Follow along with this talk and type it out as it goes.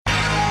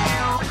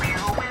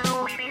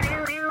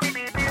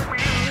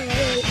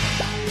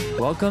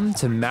Welcome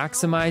to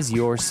Maximize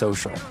Your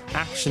Social,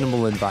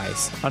 actionable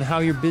advice on how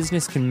your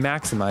business can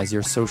maximize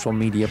your social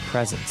media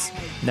presence.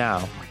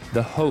 Now,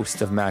 the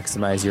host of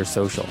Maximize Your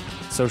Social,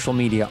 social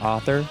media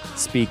author,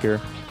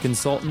 speaker,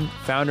 consultant,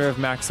 founder of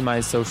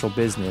Maximize Social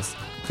Business,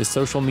 the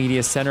Social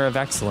Media Center of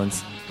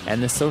Excellence,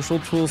 and the Social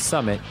Tools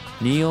Summit,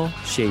 Neil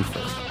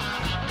Schaefer.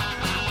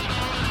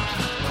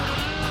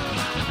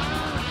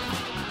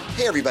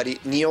 Hey everybody,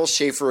 Neil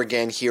Schaefer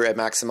again here at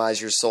Maximize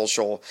Your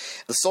Social.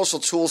 The Social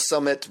Tools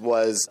Summit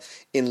was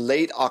in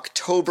late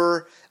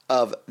October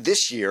of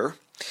this year,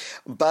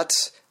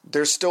 but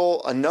there's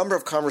still a number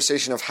of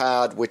conversations I've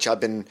had, which I've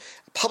been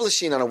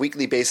publishing on a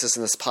weekly basis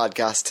in this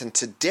podcast. And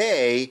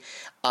today,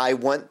 I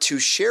want to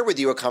share with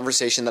you a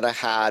conversation that I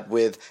had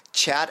with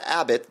Chad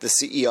Abbott, the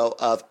CEO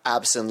of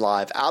Abbson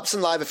Live.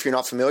 Abbson Live, if you're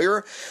not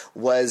familiar,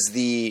 was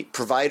the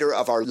provider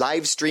of our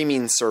live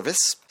streaming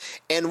service.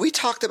 And we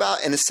talked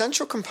about an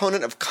essential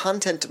component of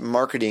content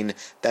marketing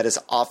that is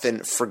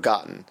often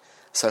forgotten.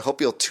 So I hope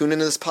you'll tune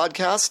into this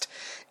podcast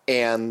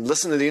and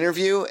listen to the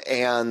interview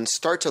and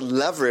start to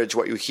leverage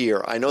what you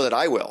hear. I know that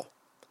I will.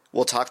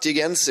 We'll talk to you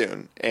again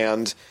soon.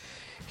 And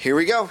here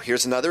we go.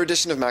 Here's another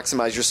edition of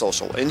Maximize Your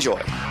Social.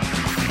 Enjoy.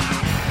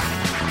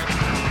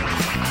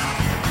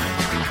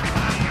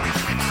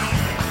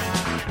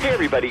 Hey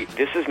everybody,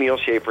 this is Neil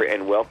Schaefer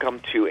and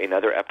welcome to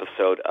another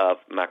episode of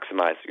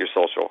Maximize Your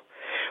Social.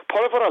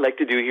 Part of what I like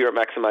to do here at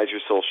Maximize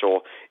Your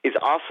Social is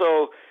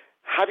also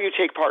have you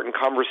take part in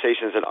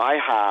conversations that I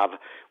have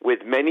with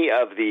many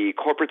of the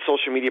corporate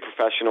social media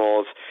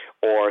professionals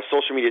or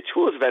social media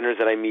tools vendors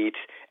that I meet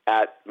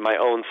at my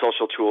own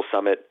Social Tools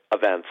Summit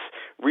events.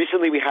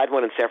 Recently, we had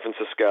one in San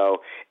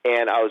Francisco,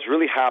 and I was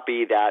really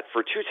happy that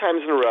for 2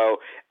 times in a row,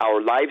 our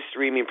live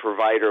streaming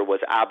provider was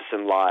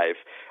Abbson Live.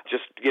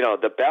 Just,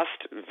 the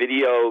best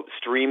video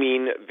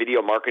streaming,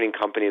 video marketing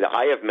company that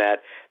I have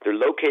met. They're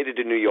located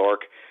in New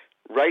York.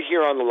 Right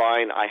here on the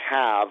line, I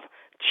have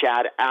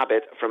Chad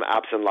Abbott from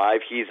Abbson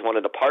Live. He's one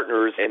of the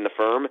partners in the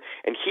firm,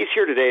 and he's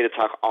here today to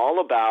talk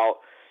all about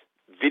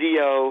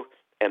video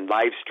and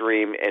live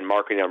stream and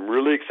marketing. I'm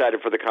really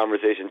excited for the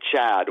conversation.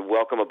 Chad,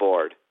 welcome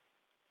aboard.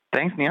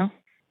 Thanks, Neil.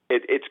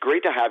 It's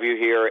great to have you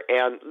here,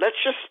 and let's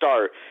just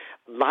start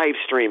live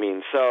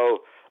streaming. So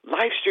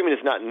live streaming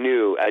is not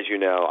new, as you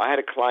know. I had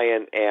a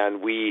client,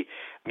 and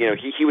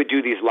he would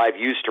do these live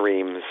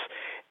Ustreams.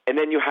 And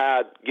then you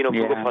had,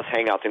 Google Plus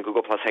Hangouts and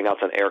Google Plus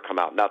Hangouts on Air come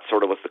out, and that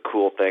sort of was the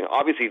cool thing.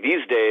 Obviously,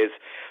 these days,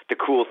 the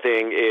cool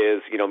thing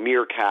is,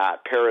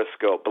 Meerkat,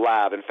 Periscope,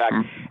 Blab. In fact,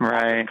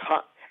 right.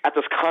 At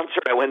this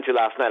concert I went to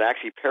last night, I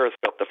actually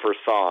Periscoped the first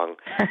song.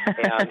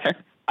 And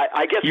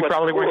I guess you what's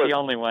probably cool weren't the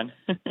only one.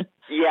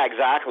 Yeah,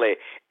 exactly.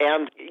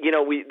 And,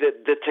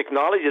 the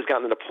technology has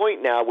gotten to the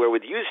point now where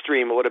with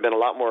Ustream, it would have been a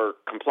lot more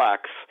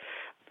complex.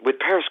 With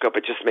Periscope,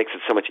 it just makes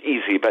it so much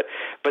easy. But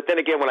then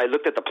again, when I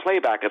looked at the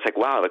playback, it's like,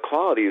 wow, the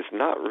quality is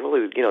not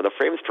really, the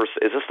frames per,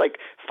 is this like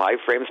 5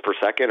 frames per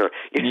second? Or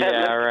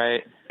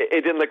right.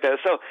 It didn't look that.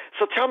 So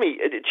tell me,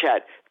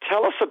 Chad,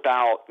 tell us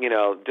about,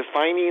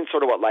 defining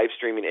sort of what live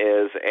streaming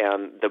is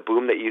and the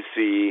boom that you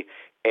see,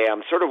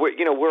 and sort of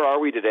where are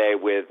we today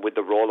with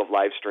the role of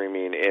live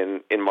streaming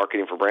in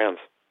marketing for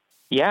brands?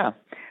 Yeah.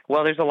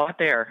 Well, there's a lot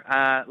there.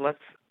 Let's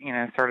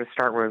sort of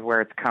start with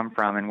where it's come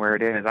from and where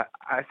it is.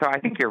 So I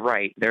think you're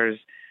right. There's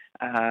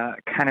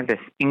kind of this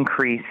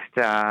increased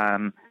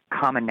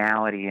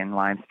commonality in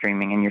live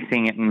streaming, and you're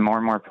seeing it in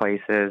more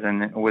places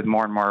and with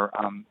more and more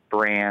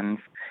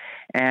brands.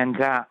 And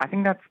I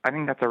think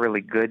that's a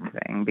really good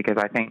thing, because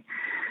I think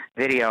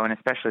video, and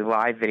especially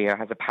live video,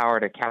 has a power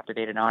to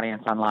captivate an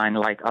audience online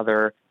like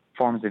other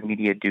forms of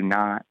media do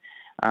not.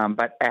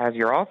 But as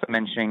you're also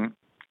mentioning,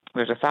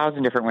 there's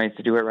 1,000 different ways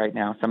to do it right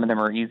now. Some of them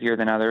are easier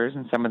than others,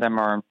 and some of them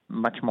are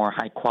much more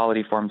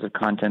high-quality forms of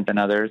content than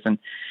others. And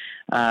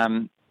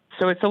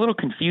so it's a little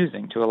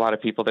confusing to a lot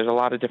of people. There's a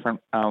lot of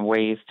different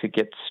ways to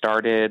get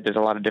started. There's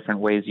a lot of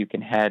different ways you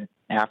can head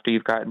after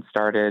you've gotten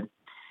started.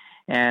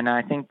 And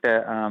I think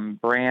the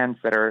brands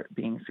that are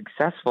being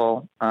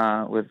successful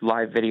with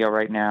live video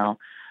right now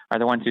are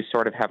the ones who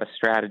sort of have a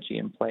strategy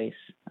in place.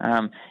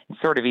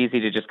 It's sort of easy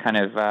to just kind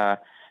of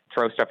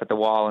throw stuff at the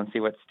wall and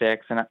see what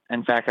sticks. And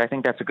in fact, I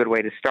think that's a good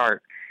way to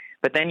start.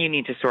 But then you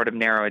need to sort of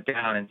narrow it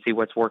down and see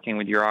what's working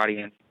with your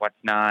audience, what's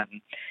not.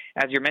 And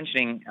as you're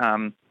mentioning,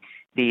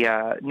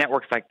 the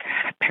networks like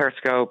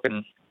Periscope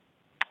and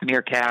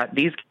Meerkat,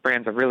 these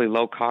brands are really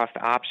low-cost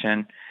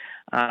option.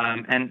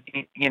 And,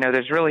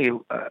 there's really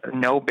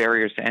no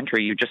barriers to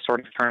entry. You just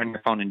sort of turn on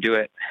your phone and do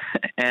it.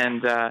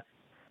 And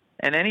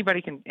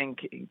anybody can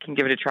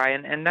give it a try.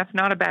 And that's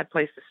not a bad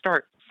place to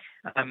start.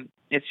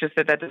 It's just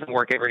that doesn't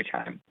work every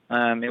time.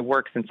 It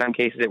works in some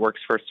cases. It works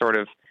for sort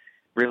of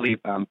really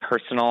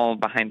personal,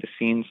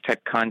 behind-the-scenes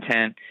type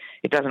content.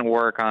 It doesn't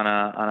work on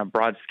a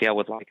broad scale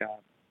with like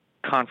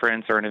a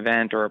conference or an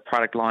event or a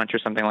product launch or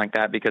something like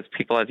that, because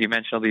people, as you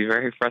mentioned, will be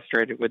very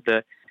frustrated with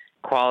the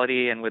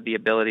quality and with the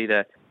ability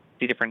to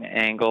see different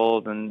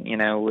angles, and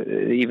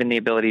even the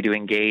ability to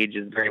engage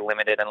is very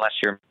limited unless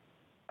you're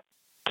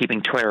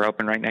keeping Twitter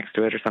open right next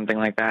to it or something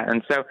like that.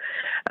 And so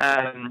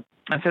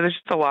And so there's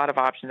just a lot of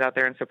options out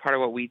there. And so part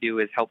of what we do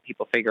is help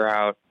people figure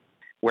out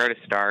where to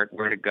start,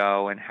 where to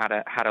go, and how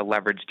to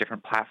leverage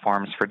different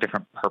platforms for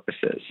different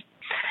purposes.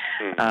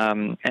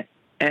 And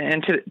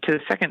to the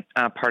second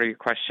part of your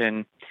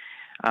question,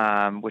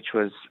 which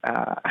was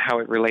how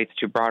it relates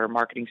to broader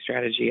marketing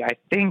strategy, I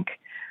think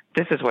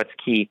this is what's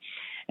key,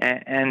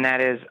 and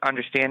that is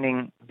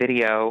understanding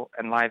video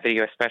and live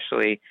video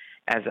especially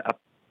as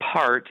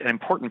an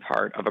important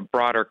part of a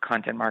broader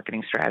content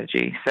marketing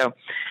strategy. So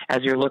as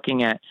you're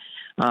looking at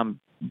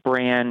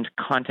brand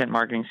content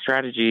marketing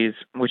strategies,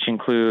 which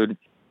include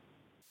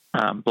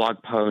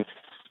blog posts,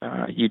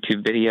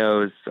 YouTube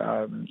videos,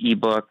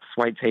 ebooks,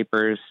 white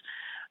papers,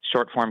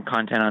 short-form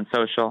content on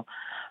social,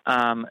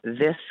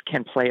 this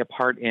can play a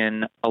part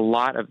in a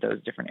lot of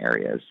those different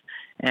areas.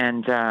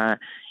 And,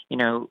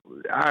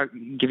 I'll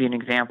give you an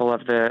example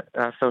of the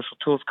Social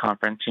Tools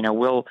Conference.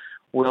 We'll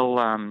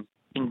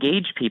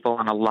engage people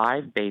on a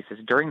live basis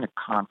during the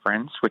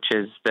conference, which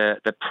is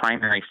the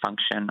primary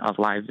function of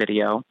live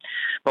video.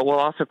 But we'll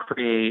also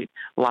create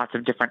lots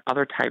of different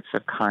other types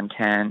of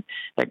content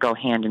that go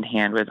hand in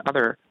hand with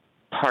other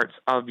parts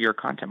of your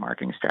content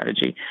marketing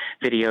strategy,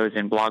 videos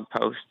and blog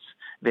posts,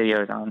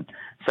 videos on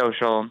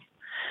social,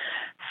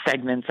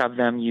 segments of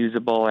them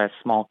usable as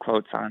small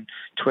quotes on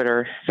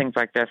Twitter, things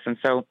like this. And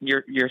so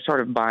you're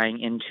sort of buying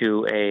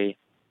into a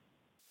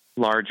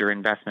larger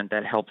investment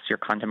that helps your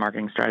content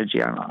marketing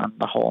strategy on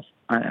the whole,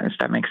 if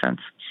that makes sense.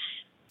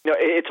 No,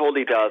 it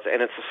totally does.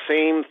 And it's the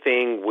same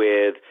thing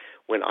with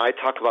when I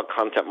talk about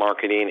content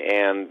marketing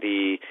and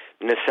the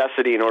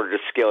necessity in order to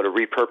scale to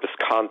repurpose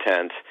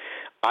content.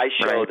 I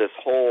show this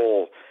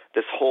whole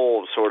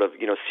sort of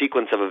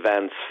sequence of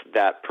events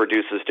that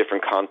produces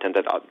different content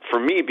that for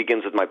me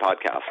begins with my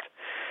podcast.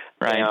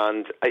 Right.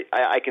 And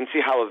I can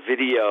see how a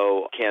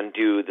video can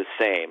do the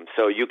same.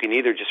 So you can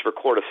either just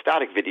record a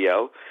static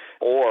video,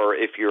 or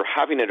if you're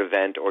having an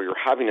event or you're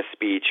having a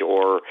speech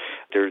or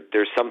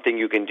there's something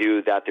you can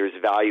do that there's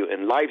value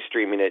in live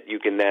streaming it, you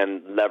can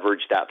then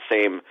leverage that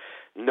same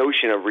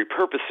notion of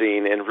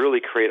repurposing and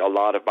really create a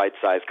lot of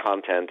bite-sized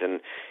content.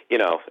 And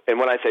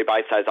when I say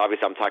bite-sized,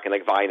 obviously I'm talking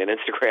like Vine and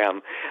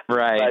Instagram.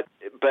 Right.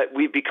 But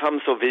we've become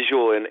so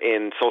visual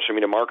in social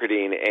media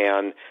marketing,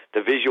 and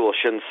the visual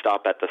shouldn't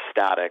stop at the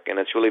static. And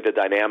it's really the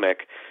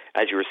dynamic,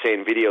 as you were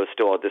saying, video is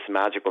still this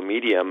magical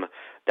medium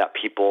that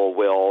people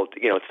will,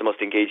 it's the most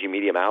engaging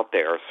medium out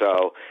there.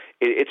 So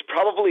it's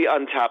probably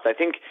untapped. I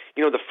think,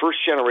 the first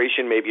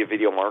generation maybe of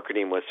video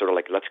marketing was sort of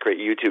like, let's create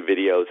YouTube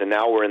videos. And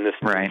now we're in this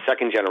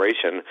second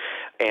generation.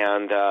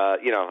 And,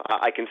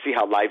 I can see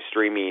how live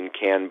streaming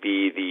can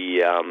be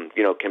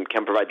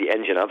can provide the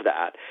engine of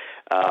that.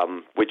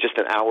 With just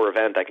an hour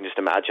event, I can just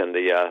imagine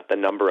the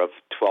number of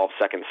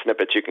 12-second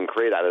snippets you can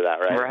create out of that,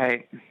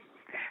 right?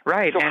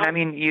 Right. So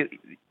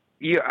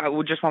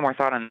you just one more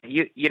thought on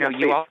you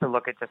also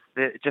look at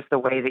just the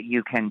way that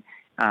you can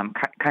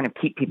kind of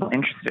keep people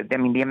interested. I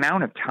mean, the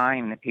amount of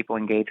time that people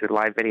engage with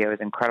live video is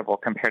incredible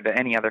compared to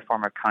any other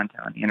form of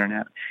content on the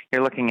internet.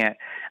 You're looking at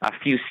a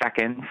few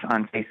seconds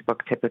on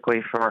Facebook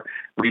typically for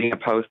reading a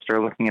post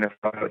or looking at a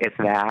photo, if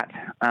that.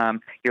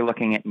 You're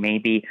looking at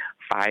maybe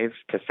 5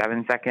 to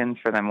 7 seconds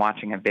for them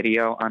watching a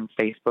video on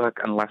Facebook,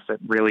 unless it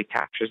really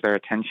captures their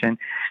attention.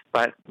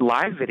 But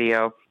live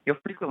video, you'll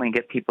frequently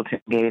get people to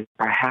engage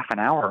for half an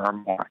hour or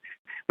more,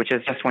 which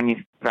is just, when you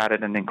think about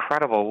it, an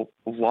incredible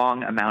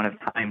long amount of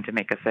time to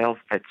make a sales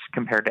pitch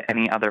compared to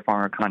any other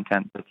form of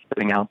content that's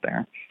sitting out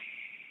there.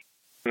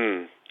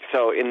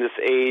 So in this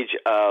age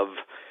of,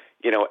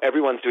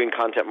 everyone's doing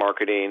content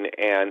marketing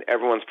and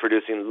everyone's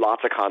producing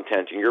lots of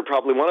content, and you're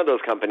probably one of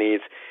those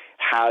companies,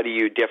 how do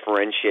you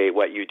differentiate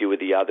what you do with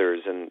the others?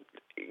 And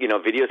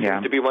video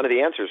seems to be one of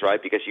the answers, right?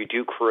 Because you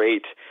do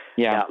create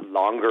that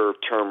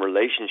longer-term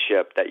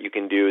relationship that you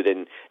can do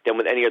than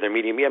with any other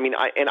medium. I mean,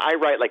 I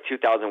write like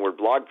 2,000-word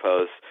blog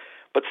posts,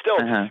 but still,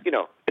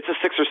 it's a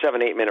 6 or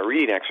 7, 8 minute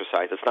reading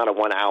exercise. It's not a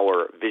 1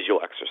 hour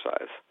visual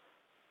exercise.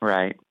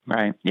 Right.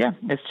 Yeah,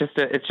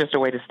 it's just a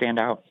way to stand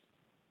out.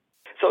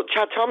 So,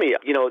 Chad, tell me,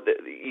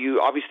 you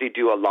obviously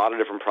do a lot of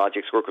different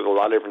projects, work with a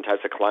lot of different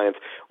types of clients.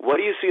 What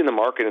do you see in the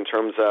market in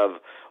terms of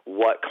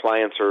what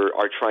clients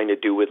are trying to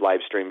do with live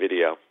stream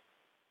video?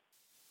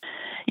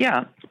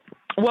 Yeah.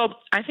 Well,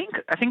 I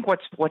think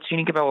what's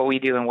unique about what we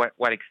do, and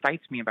what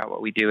excites me about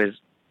what we do, is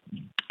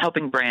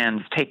helping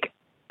brands take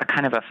a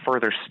kind of a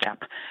further step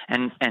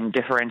and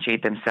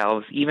differentiate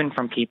themselves even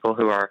from people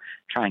who are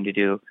trying to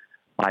do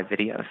live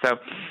video. So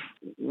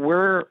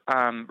we're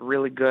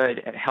really good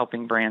at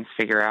helping brands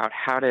figure out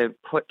how to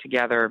put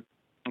together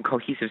a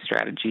cohesive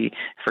strategy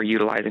for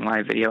utilizing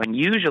live video. And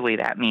usually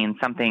that means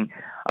something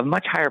of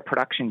much higher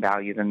production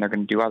value than they're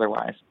going to do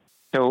otherwise.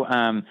 So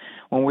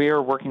when we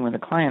are working with a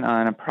client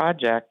on a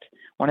project,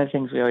 one of the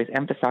things we always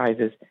emphasize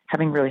is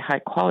having really high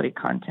quality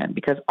content,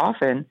 because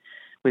often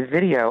with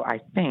video, I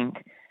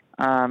think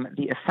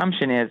the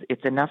assumption is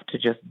it's enough to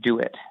just do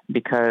it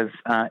because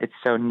it's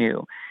so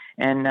new.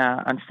 And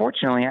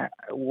unfortunately,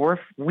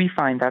 we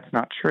find that's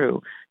not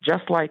true.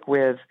 Just like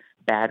with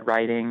bad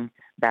writing,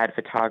 bad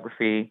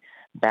photography,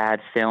 bad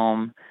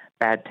film,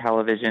 bad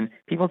television.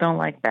 People don't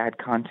like bad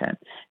content.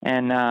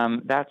 And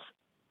that's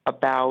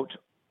about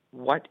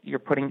what you're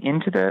putting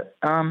into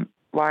the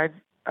live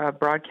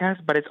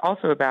broadcast, but it's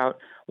also about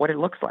what it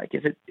looks like.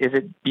 Is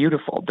it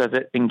beautiful? Does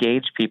it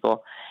engage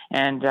people?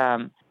 And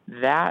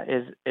that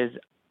is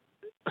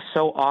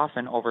so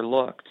often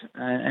overlooked.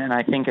 And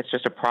I think it's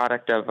just a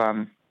product of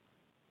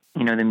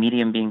the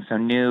medium being so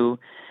new.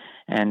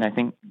 And I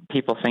think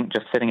people think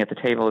just sitting at the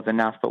table is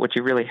enough. But what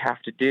you really have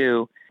to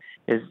do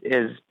is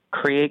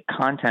create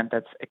content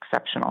that's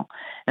exceptional.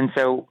 And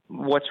so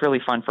what's really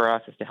fun for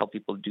us is to help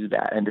people do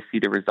that and to see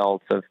the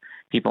results of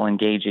people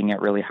engaging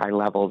at really high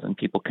levels and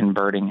people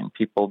converting and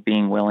people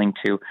being willing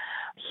to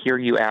hear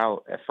you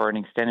out for an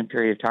extended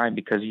period of time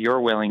because you're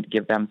willing to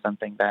give them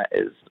something that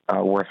is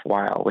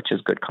worthwhile, which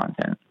is good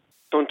content.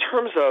 So in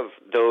terms of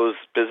those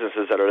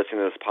businesses that are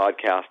listening to this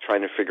podcast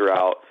trying to figure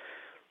out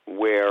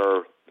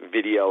where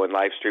video and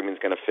live streaming is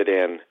going to fit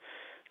in,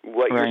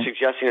 what you're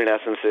suggesting in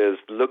essence is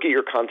look at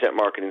your content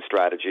marketing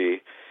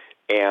strategy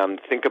and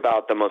think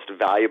about the most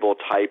valuable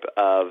type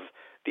of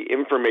the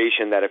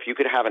information that if you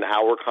could have an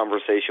hour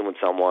conversation with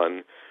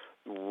someone,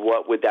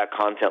 what would that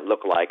content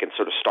look like, and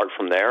sort of start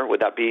from there?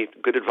 Would that be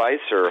good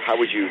advice, or how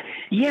would you?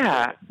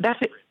 Yeah, that's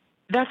it.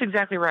 That's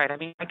exactly right. I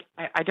mean,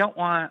 I don't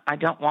want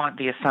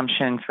the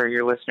assumption for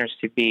your listeners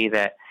to be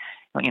that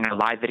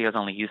live video is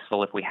only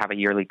useful if we have a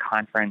yearly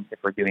conference, if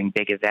we're doing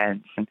big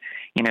events, and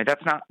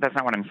that's not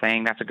what I'm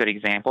saying. That's a good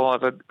example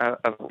of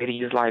a way to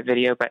use live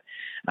video. But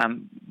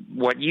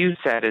what you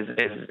said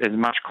is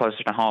much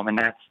closer to home, and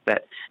that's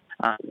that.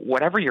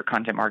 Whatever your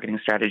content marketing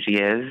strategy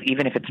is,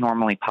 even if it's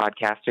normally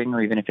podcasting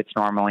or even if it's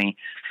normally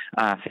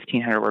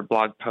 1,500-word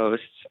blog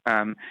posts,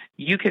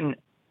 you can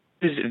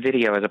use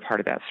video as a part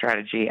of that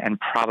strategy and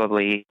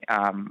probably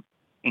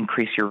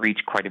increase your reach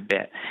quite a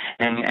bit.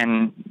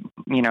 And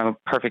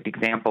perfect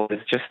example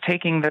is just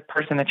taking the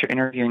person that you're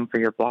interviewing for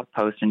your blog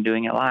post and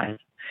doing it live.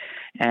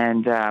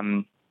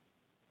 And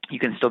you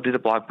can still do the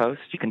blog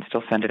post. You can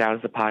still send it out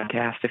as a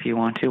podcast if you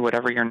want to,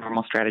 whatever your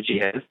normal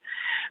strategy is.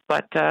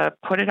 But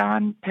put it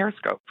on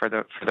Periscope for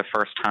the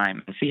first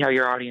time and see how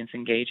your audience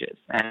engages.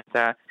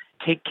 And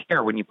take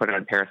care when you put it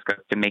on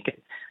Periscope to make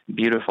it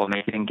beautiful,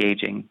 make it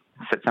engaging.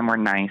 Sit somewhere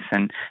nice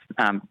and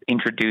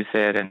introduce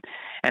it,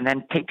 and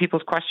then take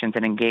people's questions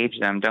and engage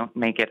them. Don't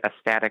make it a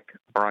static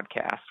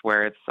broadcast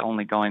where it's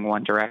only going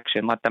one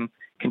direction. Let them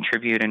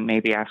contribute and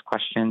maybe ask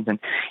questions, and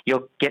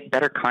you'll get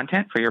better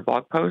content for your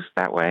blog post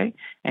that way,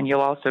 and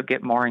you'll also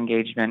get more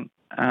engagement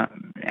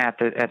at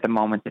the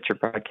moment that you're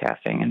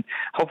broadcasting. And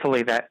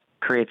hopefully that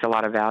creates a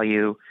lot of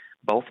value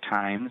both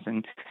times.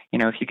 And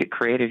if you get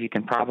creative, you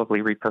can probably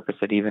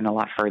repurpose it even a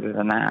lot further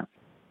than that.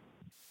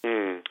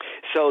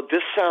 So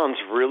this sounds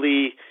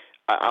really,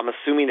 I'm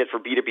assuming that for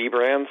B2B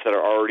brands that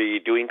are already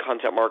doing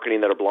content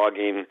marketing, that are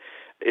blogging,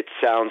 it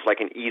sounds like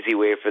an easy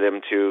way for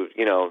them to,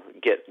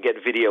 get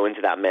video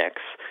into that mix.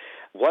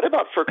 What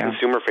about for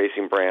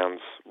consumer-facing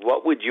brands?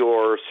 What would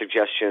your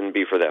suggestion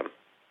be for them?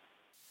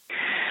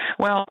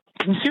 Well,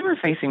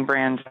 consumer-facing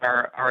brands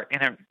are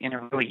in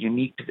a really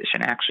unique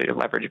position, actually, to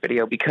leverage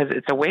video because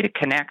it's a way to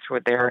connect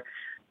with their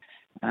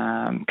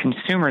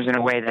consumers in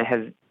a way that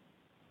has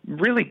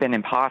really been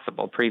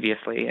impossible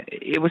previously.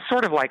 It was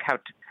sort of like how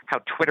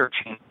Twitter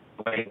changed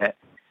the way that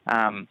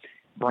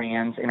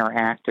brands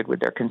interacted with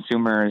their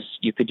consumers.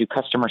 You could do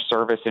customer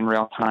service in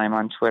real time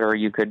on Twitter.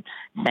 You could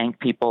thank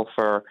people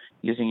for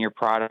using your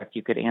product.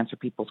 You could answer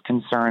people's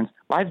concerns.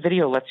 Live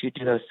video lets you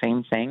do those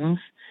same things,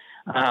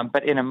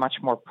 but in a much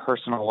more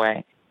personal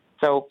way.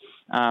 So,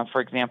 for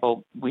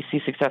example, we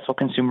see successful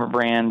consumer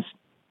brands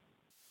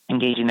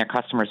engaging their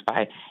customers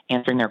by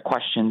answering their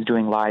questions,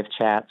 doing live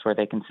chats where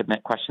they can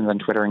submit questions on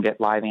Twitter and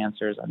get live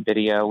answers on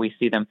video. We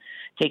see them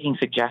taking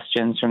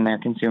suggestions from their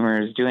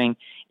consumers, doing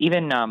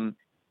even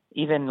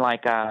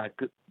like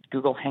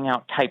Google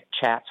Hangout type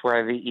chats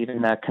where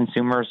even the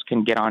consumers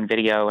can get on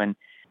video and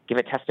give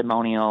a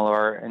testimonial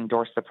or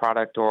endorse the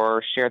product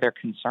or share their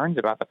concerns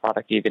about the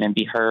product even and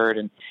be heard.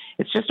 And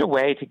it's just a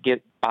way to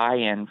get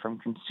buy-in from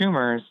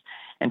consumers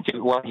and to,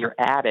 while you're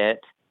at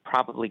it,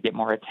 probably get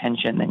more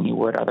attention than you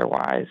would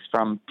otherwise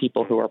from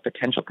people who are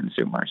potential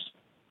consumers.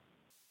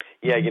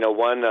 Yeah,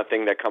 one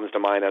thing that comes to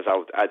mind as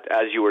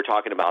you were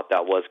talking about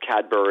that was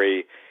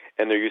Cadbury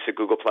and their use of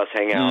Google Plus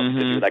Hangouts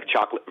to do like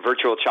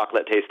virtual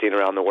chocolate tasting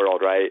around the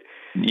world, right?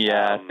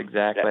 Yes,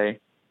 exactly.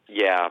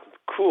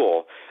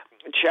 Cool.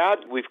 Chad,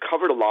 we've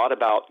covered a lot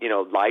about,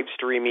 live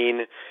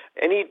streaming.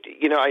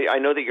 I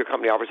know that your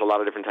company offers a lot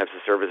of different types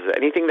of services.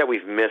 Anything that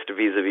we've missed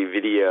vis-a-vis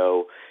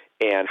video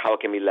and how it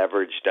can be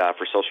leveraged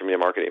for social media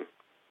marketing?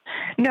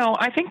 No,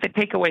 I think the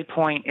takeaway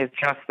point is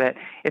just that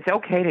it's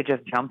okay to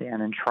just jump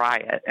in and try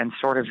it and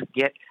sort of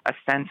get a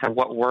sense of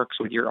what works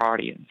with your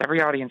audience.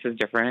 Every audience is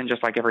different, and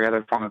just like every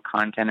other form of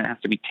content, it has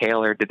to be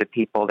tailored to the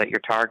people that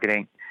you're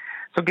targeting.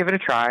 So give it a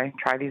try.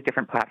 Try these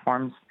different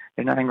platforms.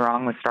 There's nothing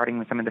wrong with starting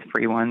with some of the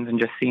free ones and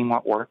just seeing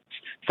what works.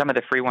 Some of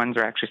the free ones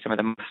are actually some of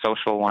the most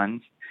social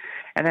ones.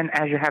 And then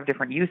as you have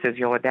different uses,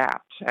 you'll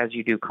adapt. As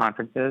you do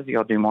conferences,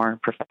 you'll do more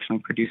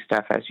professionally produced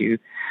stuff. As you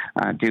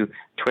do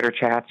Twitter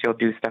chats, you'll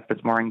do stuff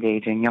that's more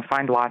engaging. You'll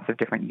find lots of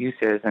different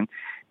uses, and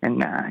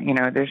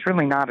there's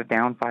really not a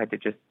downside to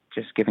just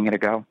giving it a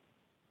go.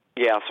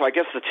 Yeah, so I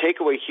guess the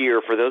takeaway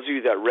here for those of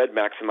you that read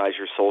Maximize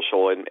Your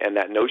Social and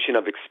that notion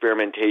of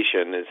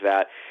experimentation is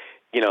that,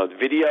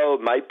 video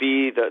might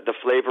be the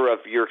flavor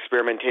of your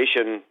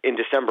experimentation in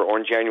December or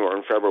in January or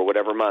in February,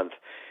 whatever month.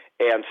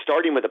 And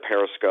starting with a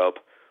Periscope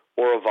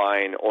or a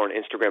Vine or an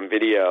Instagram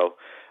video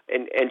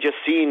and just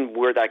seeing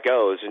where that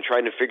goes and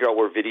trying to figure out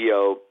where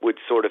video would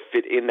sort of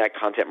fit in that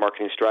content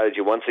marketing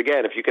strategy. Once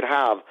again, if you could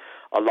have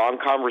a long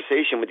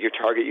conversation with your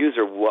target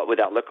user, what would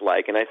that look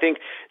like? And I think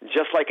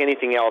just like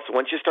anything else,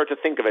 once you start to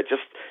think of it,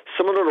 just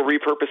similar to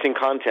repurposing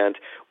content,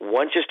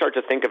 once you start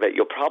to think of it,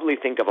 you'll probably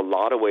think of a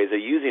lot of ways of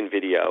using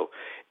video.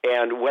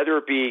 And whether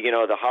it be,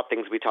 the hot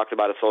things we talked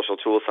about at Social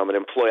Tools Summit,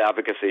 employee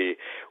advocacy,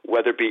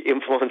 whether it be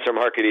influencer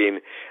marketing,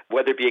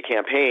 whether it be a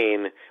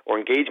campaign or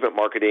engagement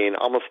marketing,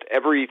 almost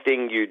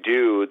everything you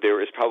do, there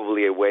is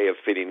probably a way of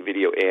fitting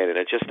video in. And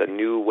it's just a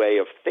new way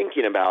of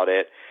thinking about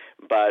it.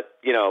 But,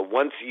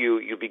 once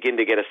you begin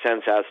to get a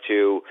sense as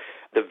to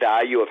the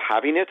value of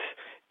having it,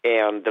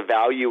 and the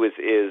value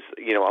is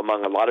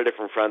among a lot of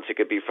different fronts. It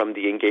could be from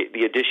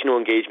the additional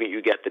engagement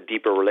you get, the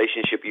deeper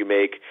relationship you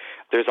make.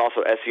 There's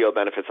also SEO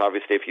benefits,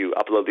 obviously, if you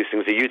upload these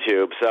things to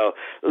YouTube. So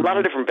a lot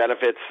of different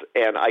benefits,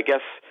 and I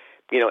guess,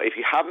 if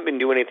you haven't been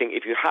doing anything,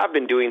 if you have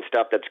been doing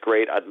stuff, that's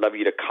great. I'd love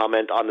you to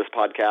comment on this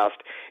podcast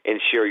and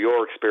share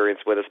your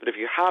experience with us. But if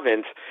you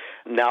haven't,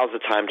 now's the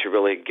time to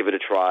really give it a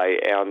try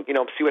and,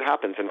 see what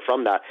happens. And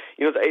from that,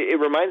 it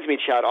reminds me,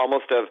 Chad,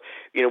 almost of,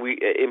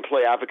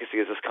 employee advocacy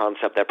is this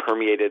concept that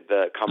permeated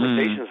the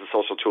conversations of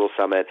Social Tools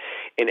Summit.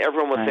 And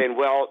everyone was saying,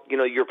 well,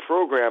 your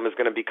program is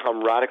going to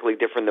become radically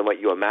different than what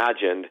you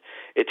imagined.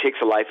 It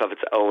takes a life of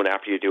its own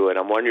after you do it.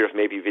 I'm wondering if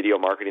maybe video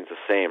marketing is the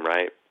same,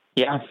 right?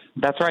 Yeah,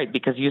 that's right,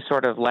 because you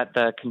sort of let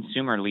the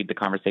consumer lead the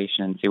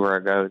conversation and see where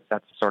it goes.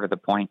 That's sort of the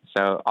point.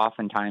 So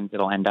oftentimes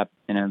it'll end up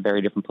in a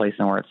very different place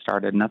than where it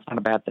started, and that's not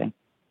a bad thing.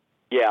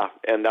 Yeah,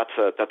 and that's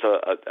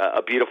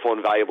a beautiful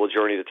and valuable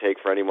journey to take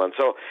for anyone.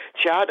 So,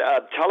 Chad,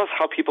 tell us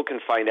how people can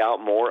find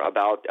out more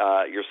about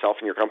yourself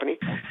and your company.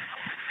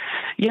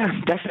 Yeah,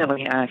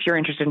 definitely. If you're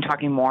interested in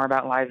talking more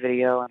about live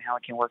video and how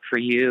it can work for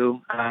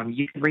you,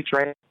 you can reach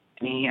right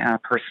me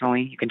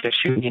personally. You can just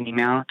shoot me an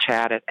email,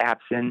 Chad at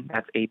Abbson,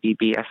 that's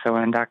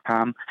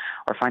ABBSON.com,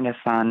 or find us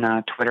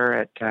on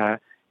Twitter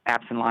at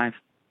Abbson Live.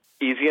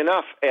 Easy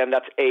enough, and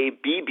that's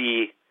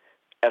ABBSONLIVE,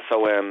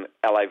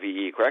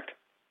 correct?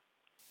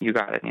 You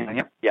got it. Yeah,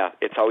 yep. Yeah,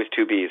 it's always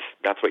two B's.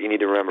 That's what you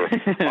need to remember.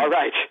 All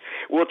right.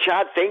 Well,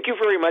 Chad, thank you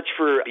very much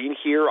for being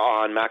here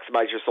on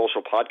Maximize Your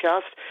Social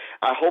podcast.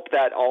 I hope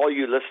that all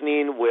you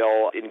listening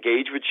will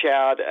engage with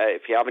Chad.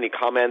 If you have any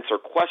comments or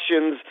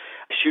questions,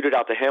 shoot it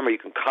out to him, or you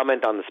can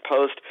comment on this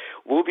post.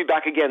 We'll be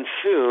back again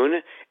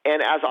soon.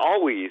 And as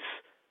always,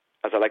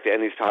 as I like to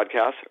end these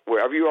podcasts,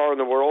 wherever you are in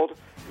the world,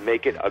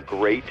 make it a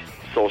great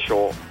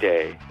social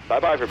day.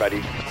 Bye-bye,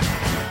 everybody.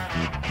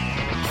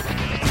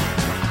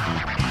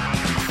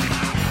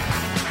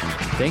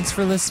 Thanks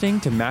for listening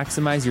to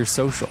Maximize Your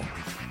Social.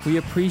 We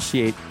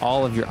appreciate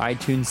all of your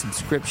iTunes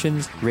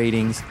subscriptions,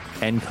 ratings,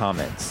 and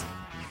comments.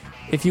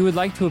 If you would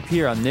like to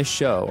appear on this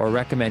show or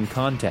recommend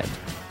content,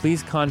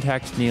 please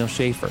contact Neil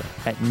Schaefer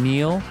at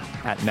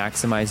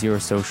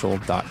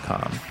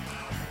neil@maximizeyoursocial.com.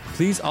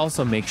 Please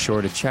also make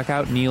sure to check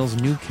out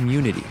Neil's new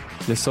community,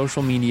 the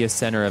Social Media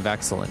Center of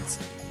Excellence,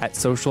 at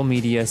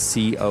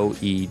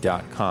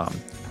socialmediacoe.com,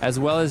 as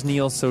well as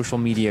Neil's social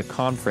media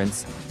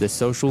conference, the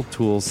Social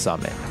Tools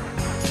Summit.